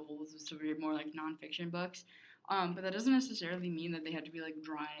personal goals, is to read more like nonfiction books. But that doesn't necessarily mean that they have to be like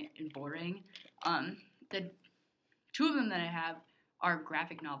dry and boring. The two of them that I have are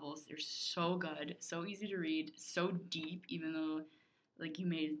graphic novels. They're so good, so easy to read, so deep, even though like you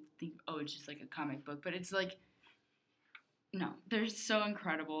may think, oh, it's just like a comic book, but it's like, no, they're so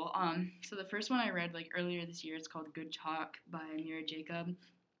incredible. So the first one I read like earlier this year, it's called Good Talk by Mira Jacob.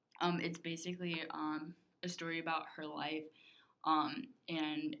 It's basically a story about her life,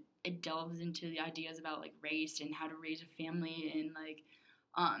 and it delves into the ideas about like race and how to raise a family in like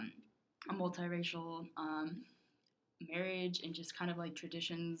a multiracial marriage, and just kind of like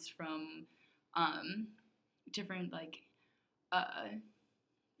traditions from different like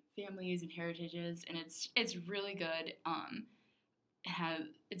families and heritages, and it's really good.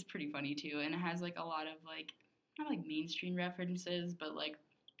 It's pretty funny too, and it has like a lot of like not like mainstream references, but like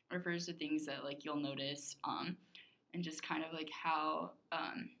refers to things that like you'll notice, and just kind of like how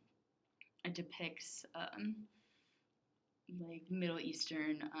it depicts like Middle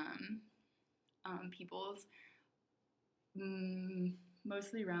Eastern peoples,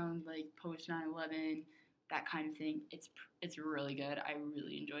 mostly around like post 9/11. That kind of thing. It's really good. I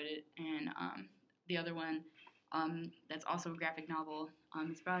really enjoyed it. And the other one that's also a graphic novel,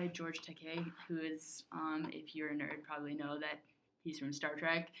 it's by George Takei, who is, if you're a nerd, probably know that he's from Star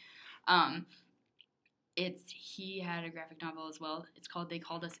Trek. He had a graphic novel as well. It's called They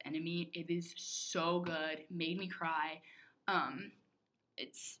Called Us Enemy. It is so good. Made me cry.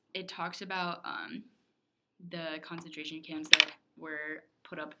 It talks about the concentration camps that were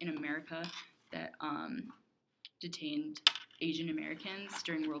put up in America that detained Asian Americans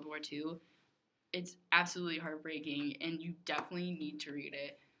during World War II. It's absolutely heartbreaking, and you definitely need to read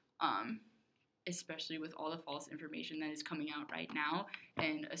it, especially with all the false information that is coming out right now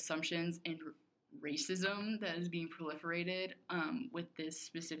and assumptions and racism that is being proliferated with this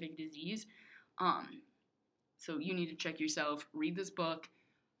specific disease. So you need to check yourself, read this book.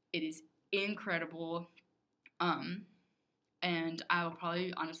 It is incredible. And I will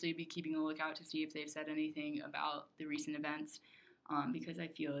probably honestly be keeping a lookout to see if they've said anything about the recent events, because I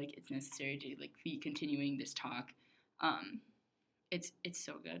feel like it's necessary to like be continuing this talk. It's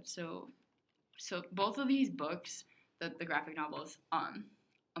so good. So both of these books, the graphic novels,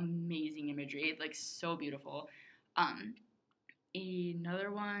 amazing imagery, like so beautiful.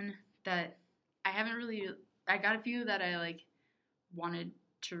 Another one that I got a few that I like wanted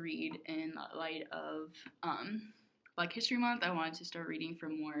to read in light of Black History Month. I wanted to start reading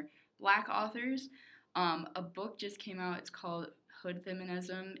from more Black authors. A book just came out. It's called Hood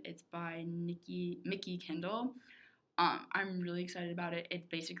Feminism. It's by Mickey Kendall. I'm really excited about it. It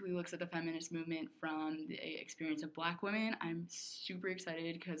basically looks at the feminist movement from the experience of Black women. I'm super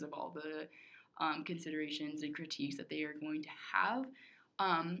excited because of all the considerations and critiques that they are going to have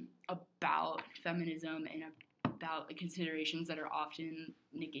about feminism and about the considerations that are often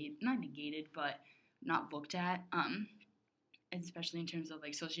not negated, but not looked at, especially in terms of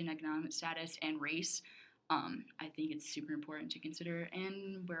like socioeconomic status and race. I think it's super important to consider,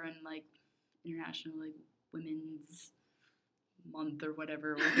 and we're in like International like Women's Month or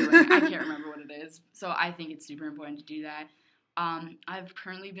whatever we're doing. I can't remember what it is, so I think it's super important to do that. I've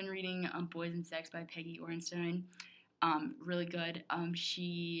currently been reading Boys and Sex by Peggy Orenstein. Really good.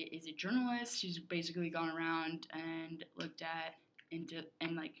 She is a journalist. She's basically gone around and looked at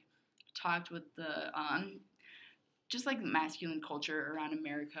and like talked with the just like masculine culture around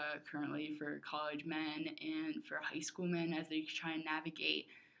America currently for college men and for high school men as they try and navigate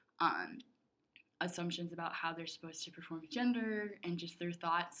assumptions about how they're supposed to perform gender and just their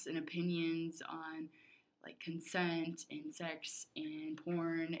thoughts and opinions on like consent and sex and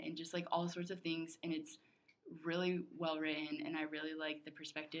porn and just like all sorts of things. And it's really well written, and I really like the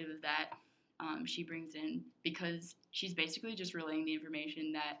perspective that she brings in, because she's basically just relaying the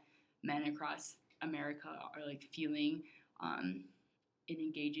information that men across America are like feeling and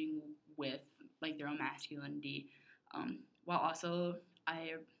engaging with like their own masculinity, while also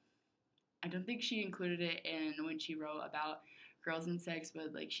I don't think she included it in when she wrote about girls and sex,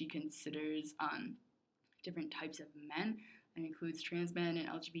 but like she considers different types of men and includes trans men and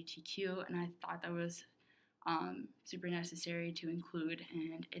LGBTQ, and I thought that was super necessary to include,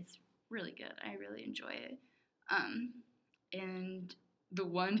 and it's really good. I really enjoy it. And the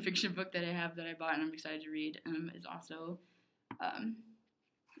one fiction book that I have that I bought and I'm excited to read is also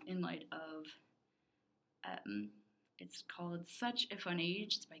in light of, it's called Such a Fun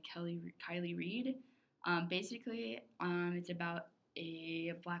Age. It's by Kylie Reed. Basically, it's about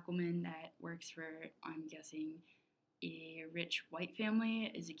a Black woman that works for, I'm guessing, a rich white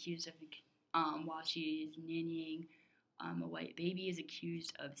family, is accused of, while she's nannying a white baby, is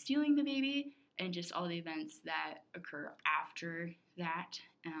accused of stealing the baby, and just all the events that occur after that.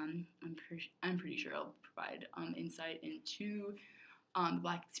 I'm pretty sure I'll provide insight into the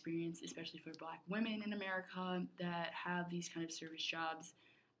Black experience, especially for Black women in America that have these kind of service jobs.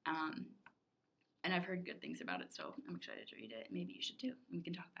 And I've heard good things about it, so I'm excited to read it. Maybe you should too, and we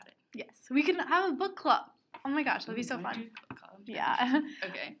can talk about it. Yes, we can have a book club. Oh my gosh, that'd be so fun. Yeah.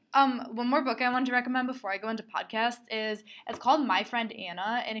 Okay. One more book I wanted to recommend before I go into podcasts it's called My Friend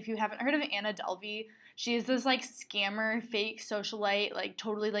Anna, and if you haven't heard of Anna Delvey, she is this like scammer, fake socialite, like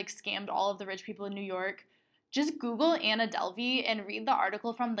totally like scammed all of the rich people in New York. Just Google Anna Delvey and read the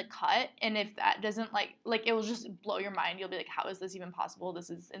article from The Cut, and if that doesn't like it will just blow your mind. You'll be like, how is this even possible? This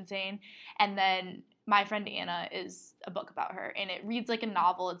is insane. And then My Friend Anna is a book about her, and it reads like a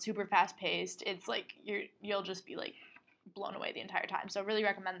novel. It's super fast paced. It's like you'll just be like blown away the entire time. So I really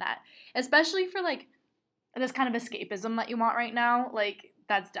recommend that, especially for like this kind of escapism that you want right now. Like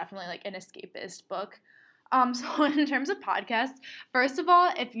that's definitely like an escapist book. So in terms of podcasts, first of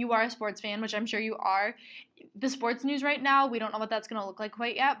all, if you are a sports fan, which I'm sure you are, the sports news right now, we don't know what that's going to look like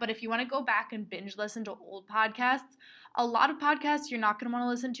quite yet, but if you want to go back and binge listen to old podcasts, a lot of podcasts you're not going to want to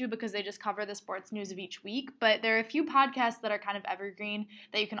listen to because they just cover the sports news of each week, but there are a few podcasts that are kind of evergreen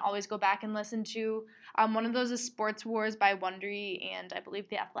that you can always go back and listen to. One of those is Sports Wars by Wondery and I believe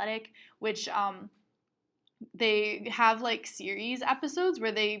The Athletic, which they have like series episodes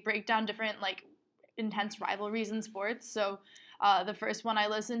where they break down different like intense rivalries in sports. So the first one I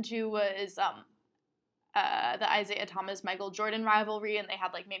listened to was the Isaiah Thomas Michael Jordan rivalry, and they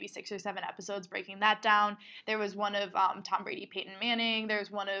had like maybe 6 or 7 episodes breaking that down. There was one of Tom Brady, Peyton Manning. There's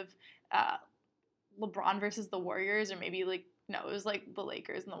one of LeBron versus the Warriors, or maybe like no, it was like the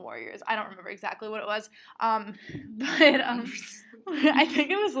Lakers and the Warriors. I don't remember exactly what it was, but I think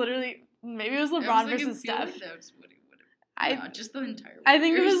it was literally maybe it was LeBron versus Steph. Just the entire Warriors. I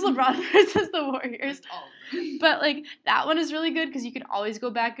think it was LeBron versus the Warriors. But, like, that one is really good because you can always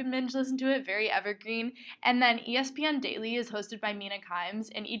go back and binge listen to it. Very evergreen. And then ESPN Daily is hosted by Mina Kimes,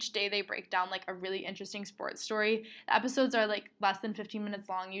 and each day they break down, like, a really interesting sports story. The episodes are, like, less than 15 minutes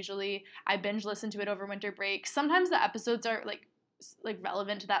long usually. I binge listen to it over winter break. Sometimes the episodes are, like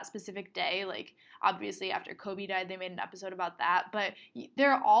relevant to that specific day. Like, obviously, after Kobe died, they made an episode about that. But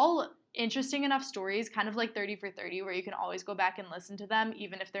they're all interesting enough stories, kind of like 30 for 30, where you can always go back and listen to them,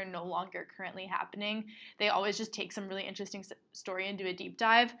 even if they're no longer currently happening. They always just take some really interesting story and do a deep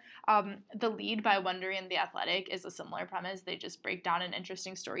dive. The Lead by Wondery and The Athletic is a similar premise. They just break down an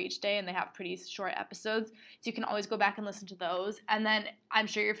interesting story each day, and they have pretty short episodes, so you can always go back and listen to those. And then I'm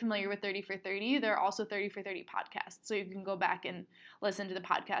sure you're familiar with 30 for 30. There are also 30 for 30 podcasts, so you can go back and listen to the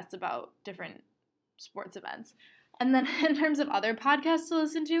podcasts about different sports events. And then in terms of other podcasts to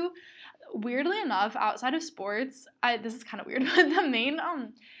listen to, weirdly enough, outside of sports, this is kind of weird, but the main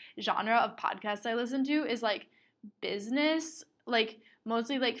genre of podcasts I listen to is like business, like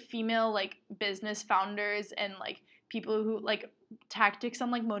mostly like female like business founders and like people who like tactics on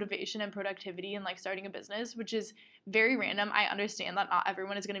like motivation and productivity and like starting a business, which is very random. I understand that not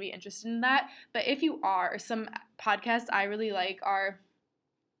everyone is going to be interested in that, but if you are, some podcasts I really like are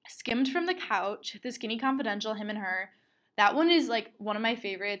Skimmed from the Couch, The Skinny Confidential, Him and Her. That one is like one of my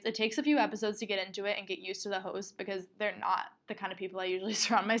favorites. It takes a few episodes to get into it and get used to the host because they're not the kind of people I usually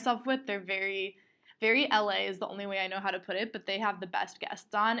surround myself with. They're very, very LA is the only way I know how to put it, but they have the best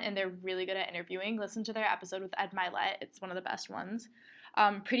guests on and they're really good at interviewing. Listen to their episode with Ed Milet. It's one of the best ones.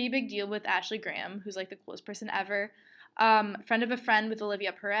 Pretty Big Deal with Ashley Graham, who's like the coolest person ever. Friend of a Friend with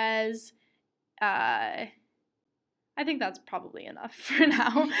Olivia Perez. I think that's probably enough for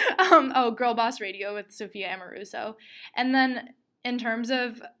now. Girl Boss Radio with Sophia Amoruso. And then in terms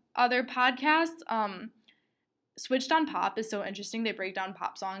of other podcasts, Switched on Pop is so interesting. They break down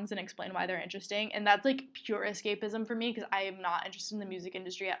pop songs and explain why they're interesting. And that's like pure escapism for me because I am not interested in the music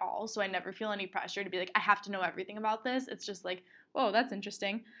industry at all. So I never feel any pressure to be like, I have to know everything about this. It's just like, whoa, that's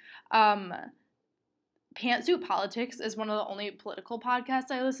interesting. Pantsuit Politics is one of the only political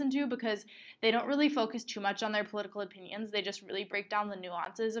podcasts I listen to because they don't really focus too much on their political opinions. They just really break down the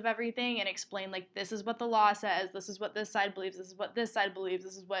nuances of everything and explain, like, this is what the law says, this is what this side believes, this is what this side believes,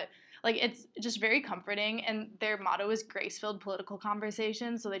 this is what, like, it's just very comforting, and their motto is grace-filled political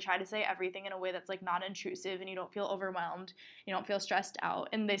conversation, so they try to say everything in a way that's, like, not intrusive, and you don't feel overwhelmed, you don't feel stressed out.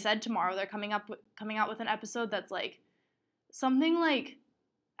 And they said tomorrow they're coming out with an episode that's, like, something like,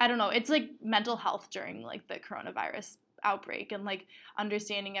 I don't know, it's like mental health during like the coronavirus outbreak and like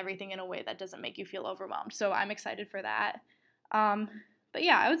understanding everything in a way that doesn't make you feel overwhelmed. So I'm excited for that. But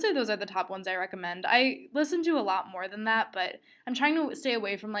yeah, I would say those are the top ones I recommend. I listen to a lot more than that, but I'm trying to stay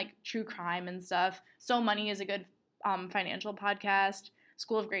away from like true crime and stuff. So Money is a good financial podcast.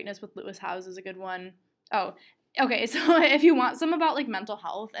 School of Greatness with Lewis Howes is a good one. Oh, okay. So if you want some about like mental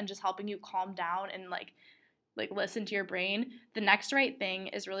health and just helping you calm down and like listen to your brain, The Next Right Thing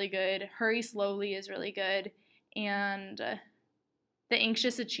is really good. Hurry Slowly is really good. And The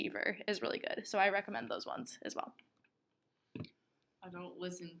Anxious Achiever is really good. So I recommend those ones as well. I don't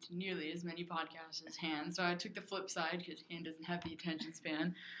listen to nearly as many podcasts as Han, so I took the flip side because Han doesn't have the attention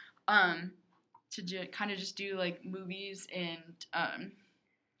span. To kind of just do like movies and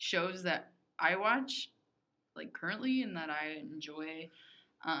shows that I watch like currently and that I enjoy.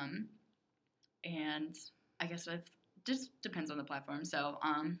 And I guess it just depends on the platform. So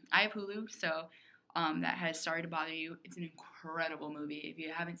I have Hulu, so that has Sorry to Bother You. It's an incredible movie. If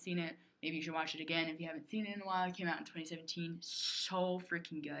you haven't seen it, maybe you should watch it again. If you haven't seen it in a while, it came out in 2017. So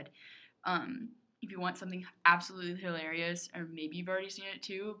freaking good. If you want something absolutely hilarious, or maybe you've already seen it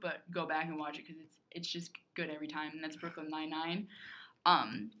too, but go back and watch it because it's just good every time, and that's Brooklyn Nine-Nine.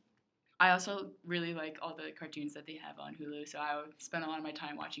 I also really like all the cartoons that they have on Hulu, so I would spend a lot of my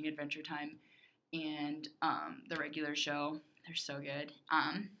time watching Adventure Time and the regular show. They're so good.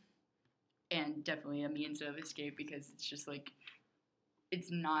 And definitely a means of escape because it's just like, it's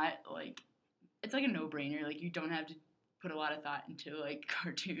not like, it's like a no-brainer. Like, you don't have to put a lot of thought into like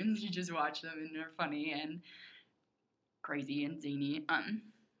cartoons. You just watch them and they're funny and crazy and zany.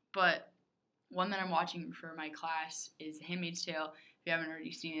 But one that I'm watching for my class is The Handmaid's Tale. If you haven't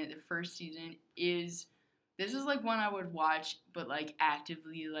already seen it, the first season this is like one I would watch but like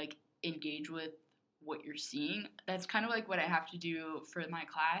actively like engage with what you're seeing. That's kind of like what I have to do for my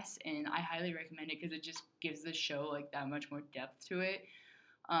class, and I highly recommend it because it just gives the show like that much more depth to it.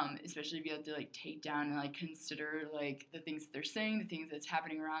 Especially if you have to like take down and like consider like the things that they're saying, the things that's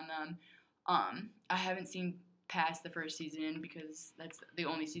happening around them. I haven't seen past the first season because that's the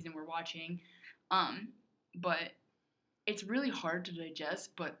only season we're watching. But it's really hard to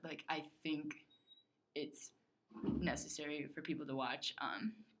digest, but like I think it's necessary for people to watch.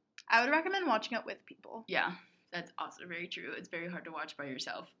 I would recommend watching it with people. Yeah, that's also very true. It's very hard to watch by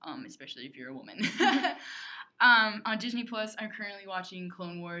yourself, especially if you're a woman. On Disney Plus, I'm currently watching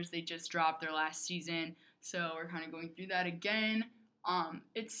Clone Wars. They just dropped their last season, so we're kind of going through that again.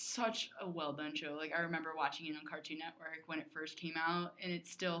 It's such a well done show. Like I remember watching it on Cartoon Network when it first came out, and it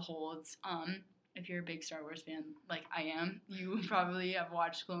still holds. If you're a big Star Wars fan, like I am, you probably have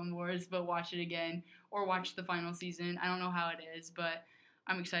watched Clone Wars, but watch it again or watch the final season. I don't know how it is, but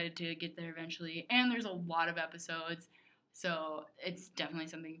I'm excited to get there eventually. And there's a lot of episodes, so it's definitely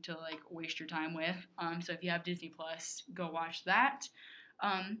something to like waste your time with. So if you have Disney Plus, go watch that.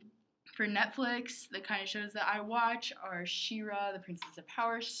 For Netflix, the kind of shows that I watch are She-Ra, The Princess of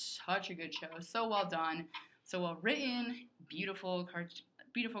Power. Such a good show, so well done, so well written, beautiful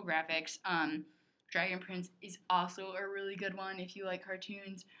graphics. Dragon Prince is also a really good one if you like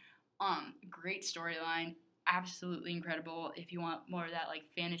cartoons. Great storyline, absolutely incredible if you want more of that like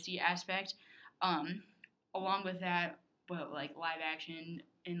fantasy aspect. Along with that, but like live action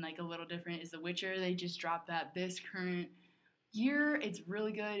and like a little different is The Witcher. They just dropped that this current year. It's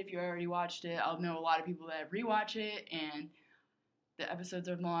really good. If you already watched it, I'll know a lot of people that rewatch it, and the episodes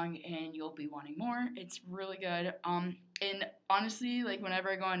are long and you'll be wanting more. It's really good. And honestly, like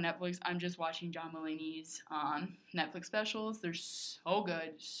whenever I go on Netflix, I'm just watching John Mulaney's Netflix specials. They're so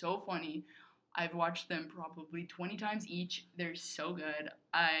good, so funny. I've watched them probably 20 times each. They're so good.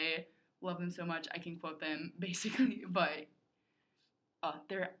 I love them so much. I can quote them basically, but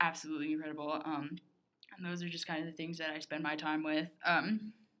they're absolutely incredible. And those are just kind of the things that I spend my time with.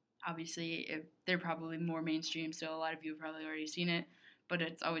 Obviously, they're probably more mainstream, so a lot of you have probably already seen it, but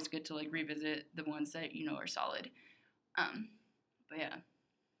it's always good to like revisit the ones that you know are solid. But yeah.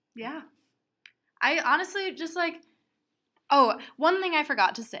 Yeah. I honestly just like, oh, one thing I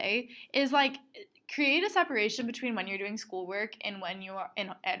forgot to say is like create a separation between when you're doing schoolwork and when you are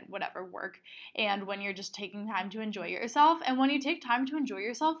at whatever work and when you're just taking time to enjoy yourself. And when you take time to enjoy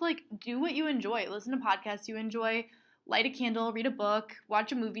yourself, like do what you enjoy. Listen to podcasts you enjoy, light a candle, read a book,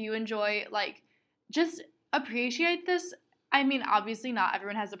 watch a movie you enjoy. Like just appreciate this. I mean, obviously not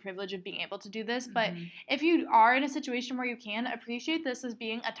everyone has the privilege of being able to do this, but if you are in a situation where you can, appreciate this as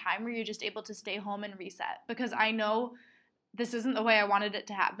being a time where you're just able to stay home and reset. Because I know this isn't the way I wanted it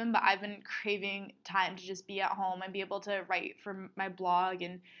to happen, but I've been craving time to just be at home and be able to write for my blog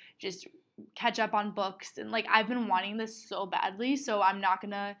and just catch up on books. And like I've been wanting this so badly, so I'm not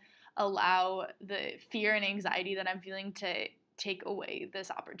going to allow the fear and anxiety that I'm feeling to take away this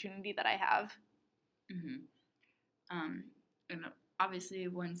opportunity that I have. And obviously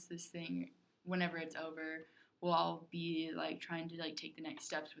whenever it's over, we'll all be like trying to like take the next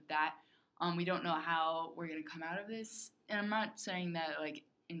steps with that. We don't know how we're gonna come out of this, and I'm not saying that like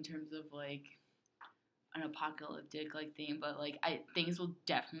in terms of like an apocalyptic like theme, but like things will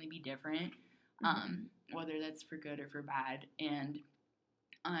definitely be different, whether that's for good or for bad, and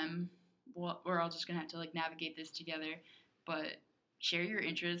we're all just gonna have to like navigate this together, but share your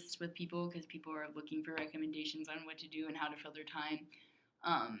interests with people because people are looking for recommendations on what to do and how to fill their time,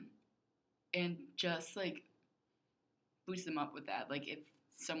 and just like boost them up with that. Like if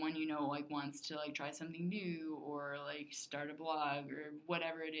someone you know like wants to like try something new or like start a blog or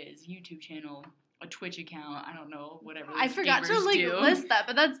whatever it is, YouTube channel, a Twitch account, I don't know, whatever. I forgot to like list that,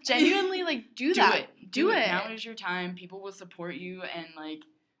 but that's genuinely like do that. Do it. Now is your time. People will support you and like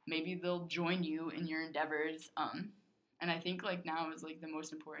maybe they'll join you in your endeavors. And I think like now is like the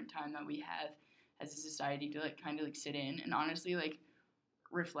most important time that we have as a society to like kind of like sit in and honestly like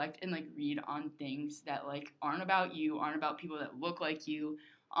reflect and like read on things that like aren't about you, aren't about people that look like you,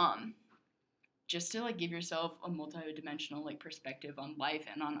 just to like give yourself a multi-dimensional like perspective on life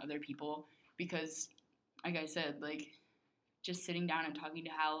and on other people, because like I said, like just sitting down and talking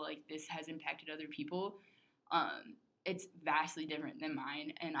to how like this has impacted other people, it's vastly different than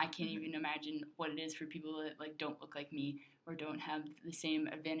mine, and I can't even imagine what it is for people that like don't look like me or don't have the same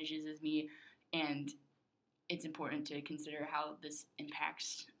advantages as me, and it's important to consider how this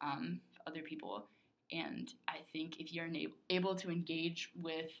impacts other people. And I think if you're able to engage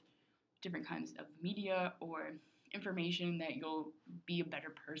with different kinds of media or information, that you'll be a better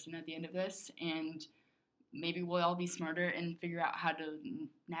person at the end of this, and maybe we'll all be smarter and figure out how to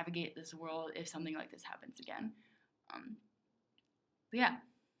navigate this world if something like this happens again. But yeah,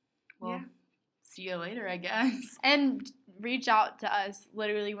 well, see you later, I guess. And reach out to us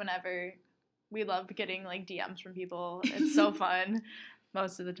literally whenever. We love getting like DMs from people. It's so fun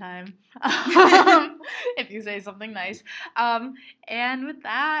most of the time. If you say something nice. And with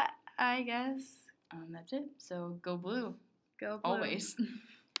that, I guess that's it. So go blue. Go blue. Always.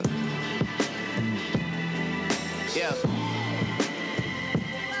 Yeah.